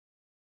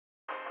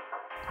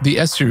The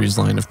S-Series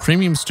line of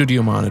premium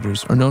studio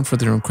monitors are known for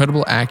their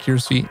incredible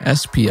accuracy,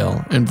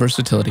 SPL, and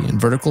versatility in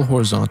vertical,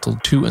 horizontal,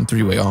 2- and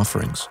 3-way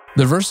offerings.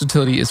 The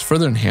versatility is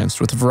further enhanced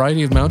with a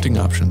variety of mounting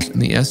options in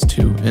the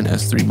S2 and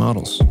S3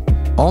 models.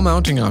 All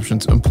mounting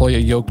options employ a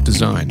yoke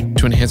design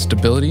to enhance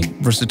stability,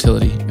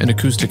 versatility, and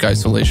acoustic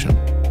isolation.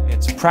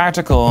 It's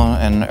practical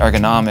and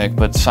ergonomic,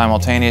 but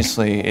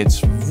simultaneously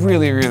it's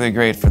really, really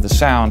great for the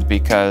sound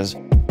because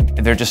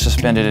they're just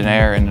suspended in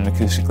air in an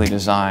acoustically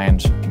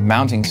designed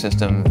mounting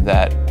system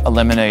that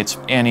eliminates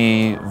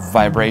any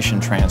vibration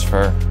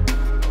transfer.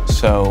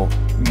 So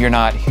you're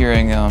not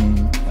hearing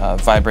them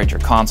vibrate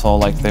your console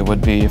like they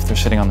would be if they're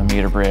sitting on the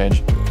meter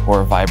bridge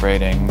or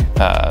vibrating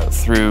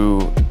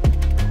through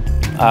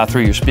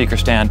your speaker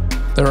stand.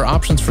 There are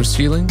options for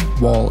ceiling,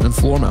 wall, and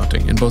floor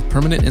mounting in both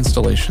permanent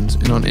installations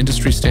and on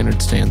industry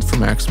standard stands for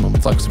maximum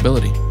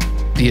flexibility.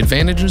 The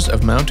advantages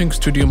of mounting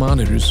studio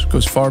monitors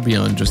goes far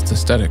beyond just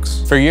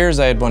aesthetics. For years,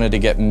 I had wanted to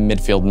get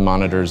midfield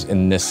monitors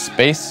in this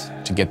space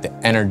to get the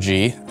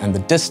energy and the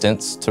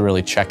distance to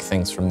really check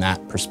things from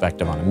that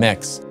perspective on a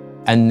mix.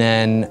 And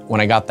then when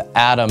I got the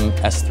Atom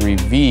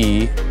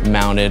S3V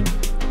mounted,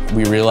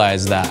 we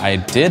realized that I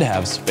did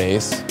have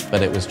space,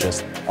 but it was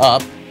just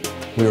up.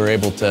 We were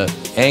able to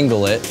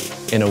angle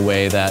it in a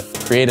way that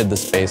created the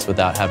space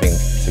without having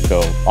to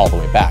go all the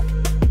way back.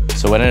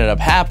 So what ended up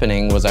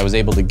happening was I was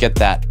able to get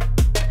that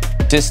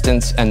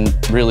distance and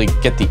really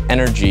get the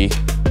energy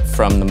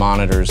from the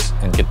monitors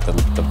and get the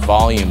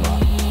volume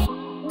up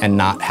and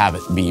not have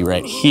it be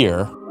right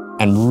here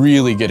and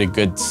really get a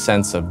good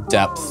sense of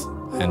depth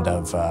and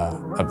of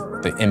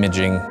the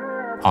imaging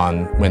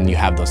on when you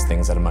have those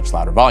things at a much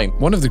louder volume.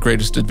 One of the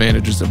greatest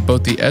advantages of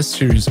both the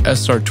S-Series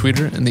SR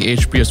tweeter and the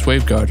HBS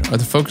waveguard are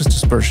the focus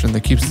dispersion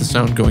that keeps the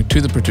sound going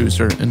to the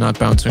producer and not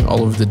bouncing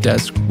all over the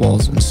desk,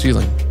 walls, and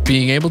ceiling.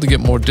 Being able to get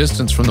more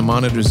distance from the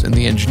monitors and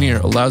the engineer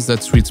allows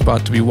that sweet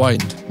spot to be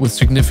widened, with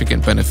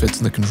significant benefits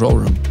in the control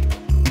room.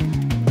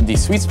 The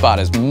sweet spot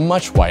is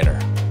much wider.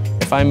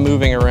 If I'm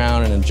moving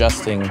around and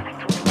adjusting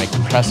my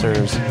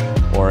compressors,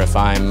 or if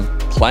I'm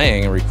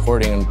playing and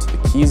recording into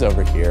the keys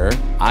over here,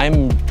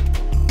 I'm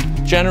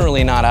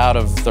generally not out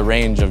of the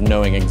range of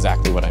knowing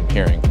exactly what I'm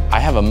hearing. I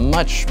have a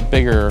much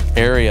bigger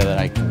area that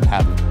I can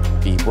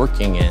be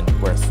working in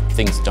where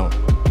things don't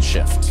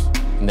shift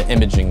and the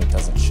imaging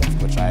doesn't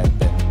shift, which I have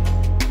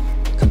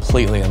been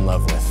completely in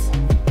love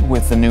with.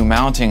 With the new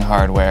mounting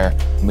hardware,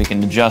 we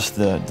can adjust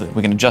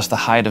the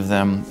height of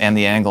them and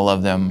the angle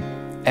of them,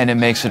 and it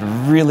makes it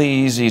really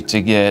easy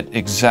to get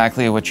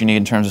exactly what you need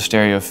in terms of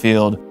stereo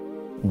field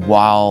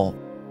while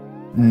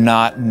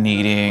not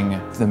needing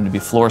them to be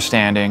floor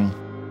standing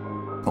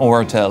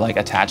or to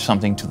attach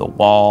something to the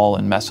wall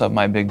and mess up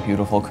my big,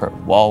 beautiful curved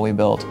wall we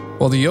built.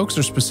 While the yokes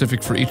are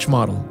specific for each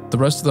model, the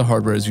rest of the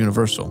hardware is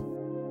universal.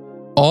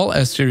 All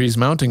S-Series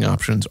mounting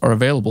options are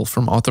available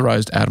from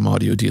authorized Atom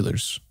Audio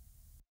dealers.